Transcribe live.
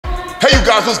Hey you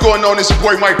guys, what's going on? It's your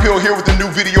boy Mike Peele here with a new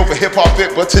video for Hip Hop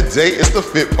Fit, but today it's the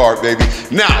fit part, baby.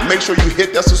 Now, make sure you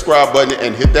hit that subscribe button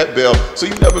and hit that bell so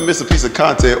you never miss a piece of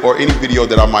content or any video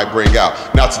that I might bring out.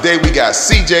 Now today we got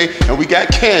CJ and we got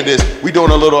Candace. We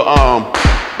doing a little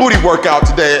booty workout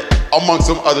today among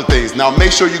some other things. Now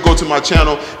make sure you go to my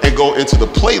channel and go into the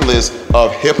playlist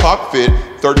of Hip Hop Fit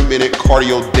 30-minute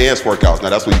cardio dance workouts.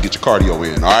 Now that's where you get your cardio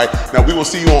in, all right? Now we will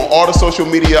see you on all the social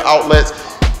media outlets.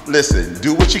 Listen,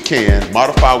 do what you can,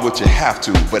 modify what you have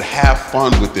to, but have fun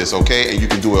with this, okay? And you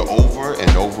can do it over and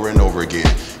over and over again.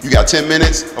 You got 10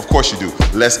 minutes? Of course you do.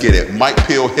 Let's get it. Mike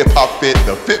Peele, Hip Hop Fit,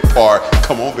 the fit part.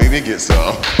 Come on, baby, get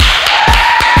some.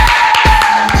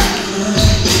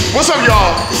 What's up,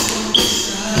 y'all?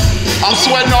 I'm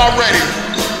sweating already.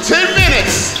 10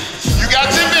 minutes. You got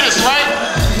 10 minutes, right?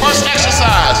 First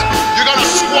exercise, you're gonna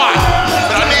squat,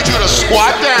 but I need you to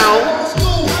squat down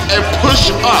and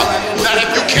push up. Now,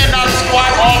 if you cannot squat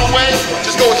all the way,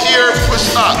 just go here,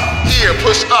 push up. Here,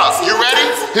 push up. You ready?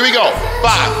 Here we go.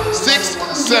 5, 6,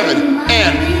 7,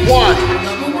 and 1.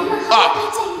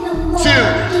 Up. 2.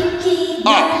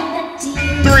 Up.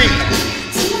 3.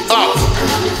 Up.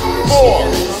 4.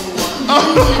 Up.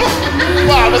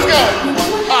 5. Let's go.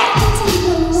 Up.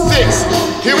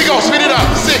 6. Here we go. Speed it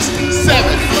up. 6,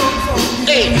 7,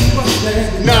 8,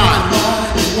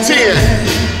 9, 10,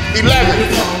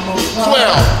 11, 12,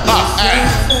 up,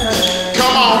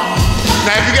 come on.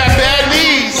 Now if you got bad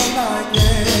knees,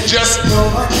 just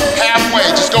halfway,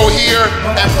 just go here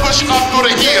and push up through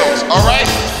the heels, all right?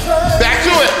 Back to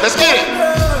it, let's get it.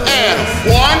 And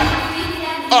 1,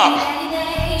 up,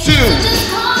 2,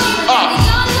 up,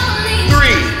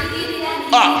 3,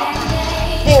 up,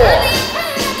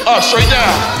 4, up, straight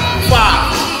down,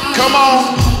 5, come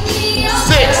on,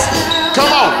 6,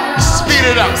 come on, speed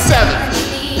it up, 7,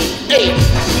 8,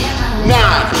 9,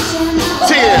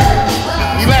 10,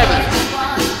 11,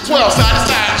 12, side to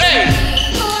side. Hey,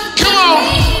 come on.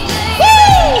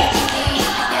 Woo!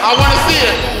 I want to see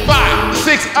it. 5,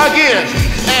 6, again.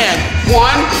 And 1,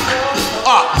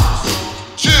 up,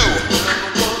 2,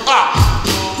 up,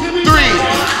 3,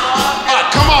 up.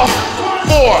 Come on.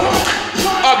 4,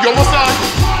 up. You almost done.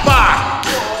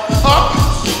 5, up,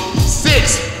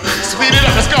 6. Speed it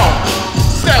up. Let's go.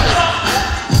 7,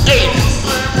 8,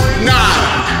 9,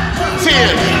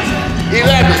 10,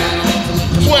 11,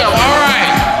 12, all right.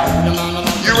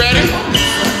 You ready?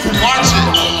 Watch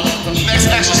it. Next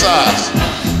exercise.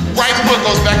 Right foot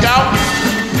goes back out.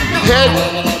 Head,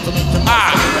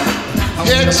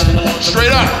 head,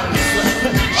 straight up.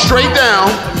 Straight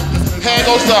down. Hand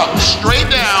goes up. Straight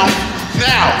down.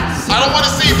 Now, I don't want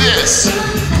to see this.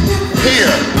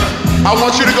 Here. I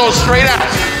want you to go straight out.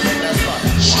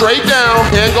 Straight down.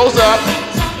 Hand goes up.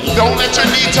 Don't let your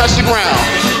knee touch the ground.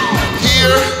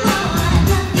 Here.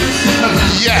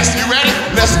 Yes, you ready?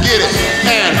 Let's get it.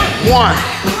 And 1,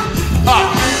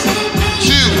 up,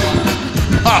 2,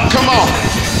 up, come on.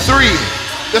 3,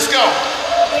 let's go.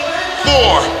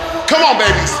 4, come on,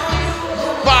 babies.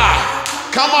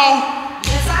 5, come on.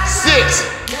 6,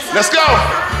 let's go.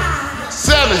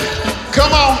 7,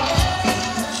 come on.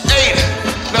 8,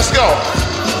 let's go.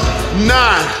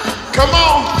 9, come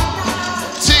on.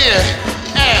 10,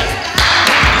 and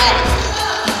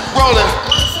roll it,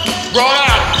 roll out.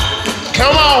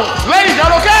 Come on. Ladies,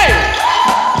 y'all okay?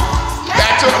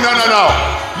 Back to, no.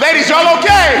 Ladies, y'all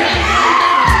okay?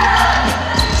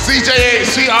 CJ,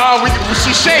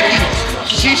 she's shaking.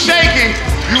 She's shaking.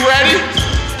 You ready?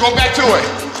 Go back to it.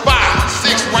 5,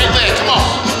 6, right leg, come on.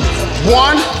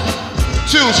 1,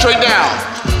 2, straight down.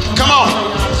 Come on.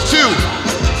 2,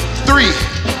 3,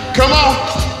 come on.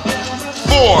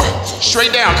 4,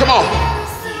 straight down, come on.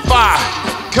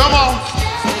 5, come on.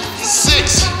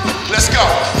 6, let's go.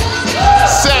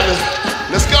 7,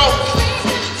 let's go.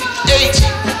 8,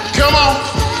 come on.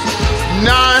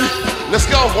 9, let's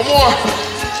go. One more.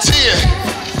 10,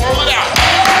 roll it out.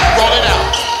 Roll it out.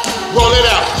 Roll it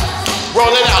out.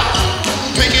 Roll it out.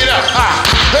 Pick it up.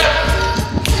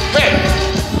 Hey.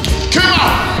 Come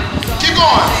on. Keep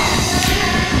going.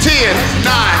 10,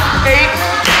 9, 8,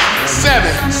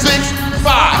 7, 6,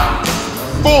 5,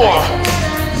 4,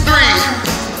 3,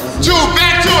 2,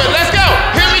 back to it. Let's go.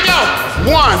 Here we go.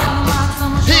 1,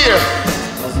 here,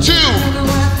 2,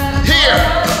 here,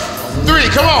 3,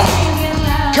 come on,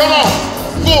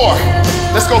 4,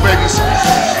 let's go, babies.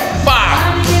 5,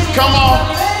 come on,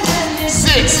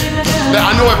 6,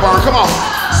 I know it burned, come on,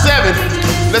 7,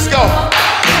 let's go,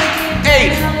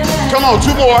 8, come on,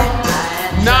 2 more,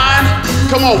 9,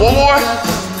 come on, 1 more,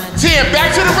 10, back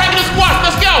to the regular squat,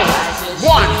 let's go,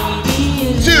 1,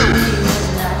 2,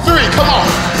 3, come on,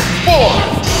 4,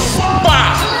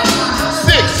 5,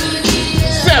 6,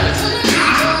 7,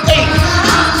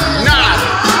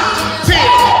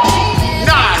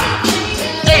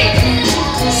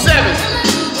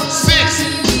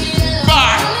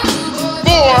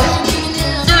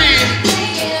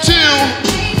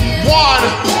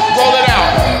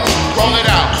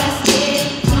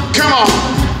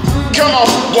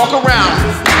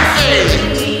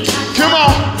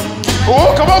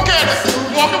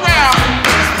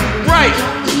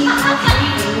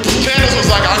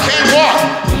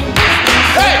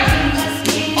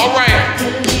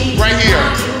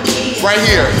 right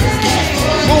here.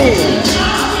 Boom.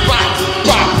 Bop,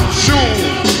 bop, shoo.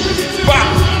 Bop,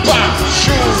 bop,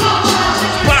 shoo.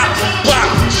 Bop, bop,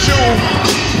 shoo.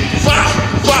 Bop,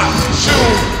 bop,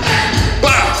 shoo.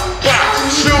 Bop, bop,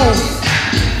 shoo.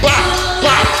 Bop,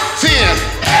 bop. 10,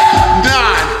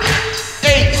 9,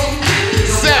 8,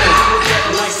 7,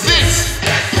 6.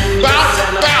 Bounce,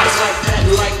 bounce.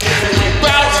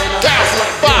 Bounce, bounce.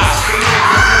 5,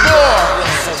 4,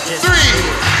 3,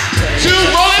 2.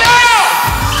 Roll it out.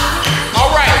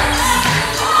 All right.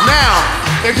 Now,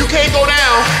 if you can't go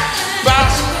down,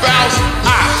 bounce, bounce,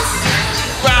 bounce,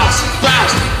 bounce,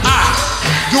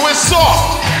 Do it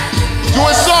soft. Do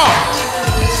it soft.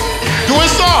 Do it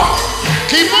soft.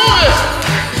 Keep moving.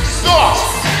 Soft.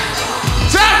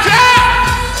 Tap, tap.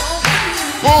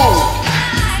 Boom.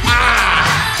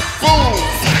 Boom.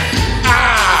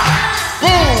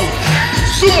 Boom.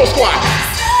 Sumo squat.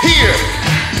 Here.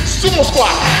 Sumo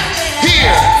squat.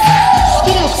 Here.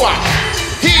 Sumo squat.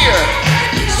 Here.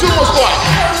 Sumo squat.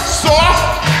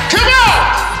 Soft. Come on.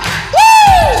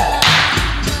 Woo!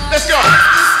 Let's go.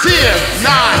 10,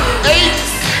 9, 8,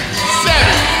 7,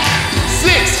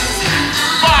 6,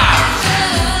 5,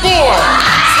 4,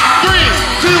 3,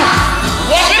 2.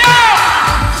 Walk it out.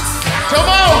 Come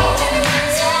on.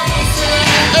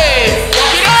 Hey,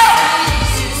 walk it out.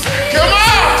 Come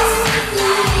on.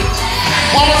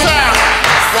 One more time.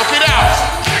 Walk it out.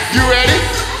 You ready?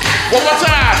 One more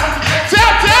time.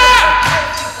 Tap, tap.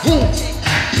 Boom.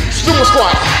 Sumo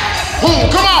squat.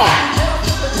 Boom. Come on.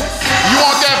 You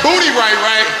want that booty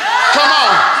right? Come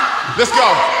on. Let's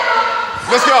go.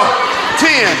 Let's go.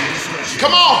 10.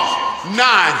 Come on. 9,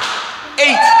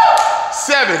 8,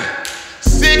 7,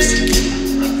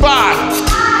 6, 5,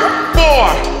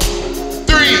 4,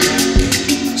 3,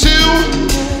 2,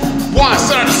 1.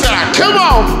 Side to side. Come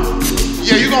on.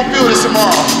 Yeah, you're going to feel this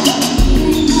tomorrow.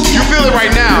 You feel it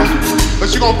right now,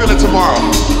 but you're going to feel it tomorrow.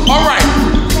 All right.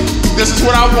 This is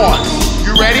what I want.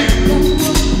 You ready?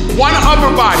 One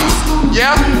upper body.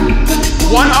 Yeah?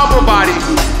 One upper body.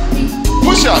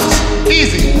 Push-ups.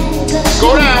 Easy.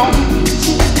 Go down.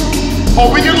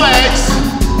 Open your legs.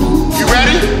 You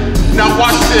ready? Now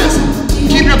watch this.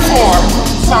 Keep your core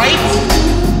tight.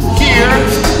 Here.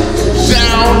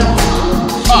 Down.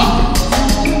 Up.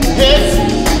 Hit.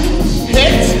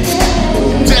 Hit.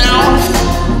 Down.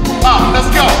 Up. Let's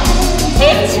go.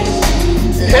 Hit.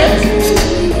 Hit.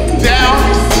 Down.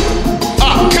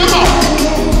 Up. Come on.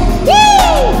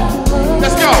 Woo!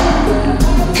 Let's go.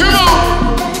 Come on.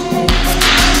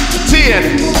 10,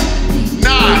 9,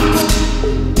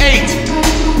 8,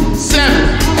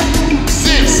 7,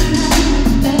 6,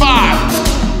 5,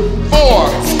 4,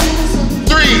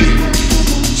 3,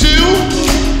 2,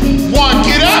 1.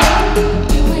 Get up.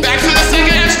 Back to the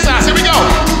second exercise. Here we go.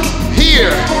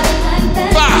 Here.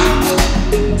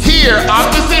 5. Here.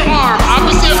 Opposite arm.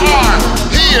 Opposite arm.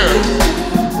 Here.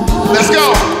 Let's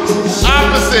go.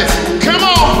 Opposite. Come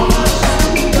on.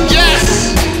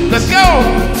 Yes. Let's go.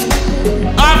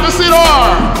 Opposite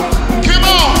arm. Come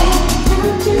on.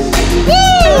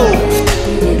 Woo!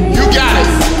 You got it.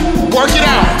 Work it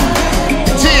out.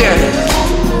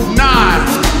 10, 9,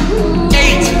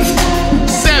 8,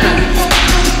 7,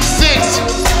 6,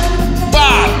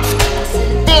 5,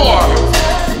 4,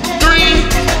 3,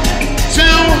 2,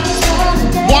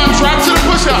 1. Drop to the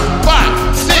push-up.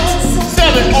 5, 6,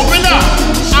 7. Open up.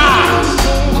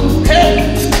 Hey.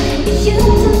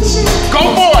 Go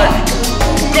for it.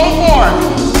 Go for it.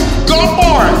 Go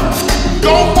for it.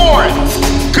 Go for it.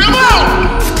 Come on.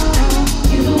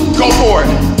 Go for it.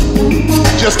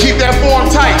 Just keep that form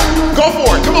tight. Go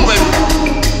for it. Come on, baby.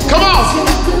 Come on.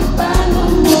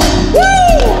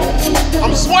 Woo!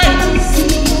 I'm sweating.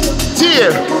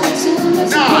 10,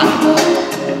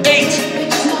 9, 8,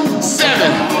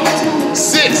 7,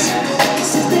 6,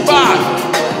 5,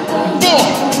 4,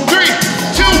 3,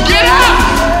 2. Get up.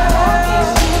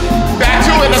 Back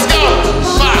to it. Let's go.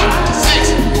 5, 6,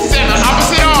 7.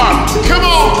 Opposite arm. Come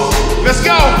on. Let's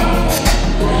go.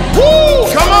 Woo!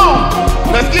 Come on.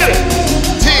 Let's get it.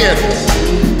 10,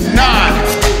 9,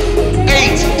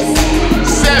 8,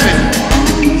 7,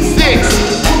 6,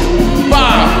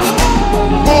 5,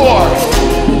 4,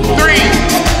 3,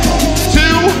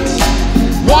 2,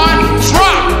 1.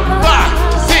 Drop. 5,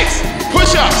 6.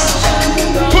 Push-ups.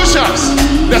 Push-ups.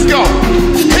 Let's go.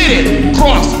 Hit it.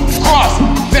 Cross. Cross.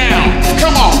 Down.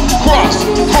 Come on. Cross.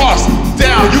 Cross.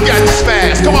 Down. You got this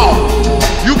fast. Come on.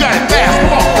 You got it fast.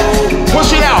 Come on.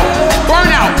 Push it out. Burn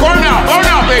out. Burn out. Burn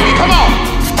out, baby. Come on.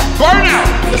 Burn out.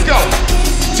 Let's go.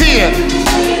 10,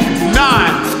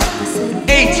 9,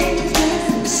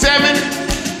 8, 7,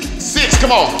 6.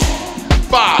 Come on.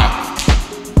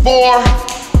 5, 4,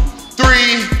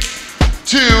 3,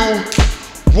 2,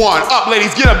 1. Up,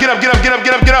 ladies. Get up, get up, get up, get up,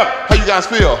 get up, get up. How you guys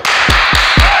feel?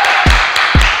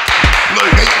 Look,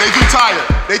 they too tired.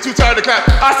 They too tired to clap.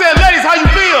 I said, ladies, how you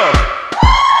feel?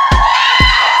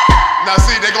 Now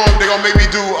see, they're gonna make me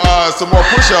do some more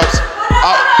push-ups.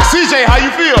 CJ, how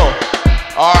you feel?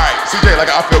 All right, CJ, like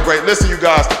I feel great. Listen, you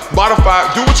guys, modify,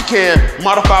 do what you can,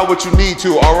 modify what you need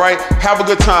to, all right? Have a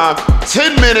good time.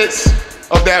 10 minutes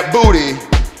of that booty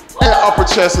and upper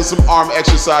chest and some arm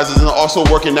exercises, and also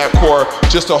working that core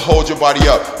just to hold your body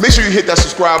up. Make sure you hit that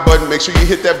subscribe button. Make sure you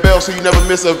hit that bell so you never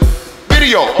miss a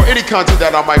video or any content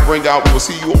that I might bring out. We will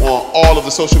see you on all of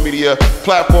the social media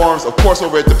platforms. Of course,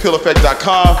 over at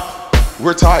thepeeleeffect.com.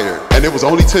 We're tired, and it was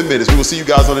only 10 minutes. We will see you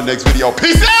guys on the next video.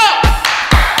 Peace out!